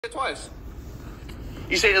Twice.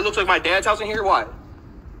 You say it looks like my dad's house in here? Why?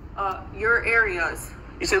 Your areas.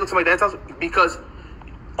 You say it looks like my dad's house because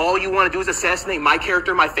all you want to do is assassinate my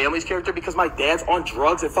character, my family's character, because my dad's on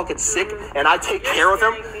drugs and fucking sick, and I take care of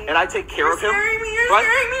him. And I take care of him.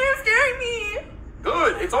 You're scaring me.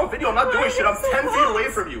 Good. It's on video. I'm not doing shit. I'm 10 feet away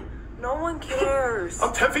from you. No one cares.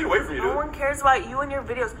 I'm 10 feet away from you, dude. No one cares about you and your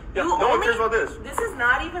videos. Yeah, no one cares about this. This is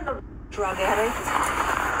not even the drug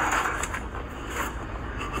addict.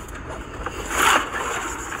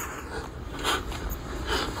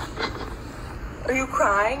 Are you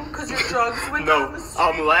crying because your drugs went down the street?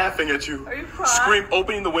 I'm laughing at you. Are you crying?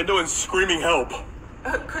 Opening the window and screaming help.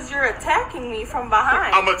 Because you're attacking me from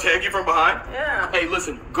behind. I'm attacking you from behind? Yeah. Hey,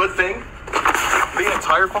 listen, good thing. The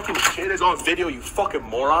entire fucking shit is on video, you fucking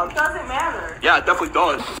moron. It doesn't matter. Yeah, it definitely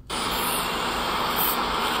does.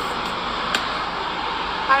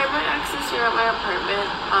 Hi, my ex is here at my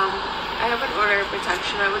apartment. I have an order of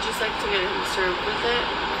protection. I would just like to get him served with it.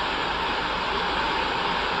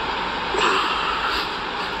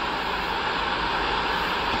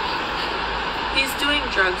 He's doing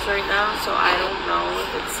drugs right now, so I don't know if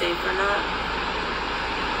it's safe or not.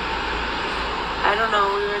 I don't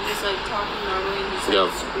know. We were just like talking normally, and he's like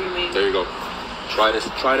screaming. There you go. Try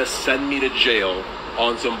to send me to jail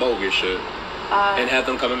on some bogus shit, and have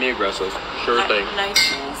them come at me aggressive. Sure thing.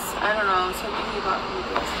 Niceness. I don't know. Something he bought from the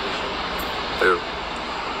gas station. Dude,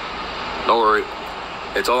 don't worry.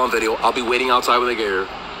 It's all on video. I'll be waiting outside when they get here.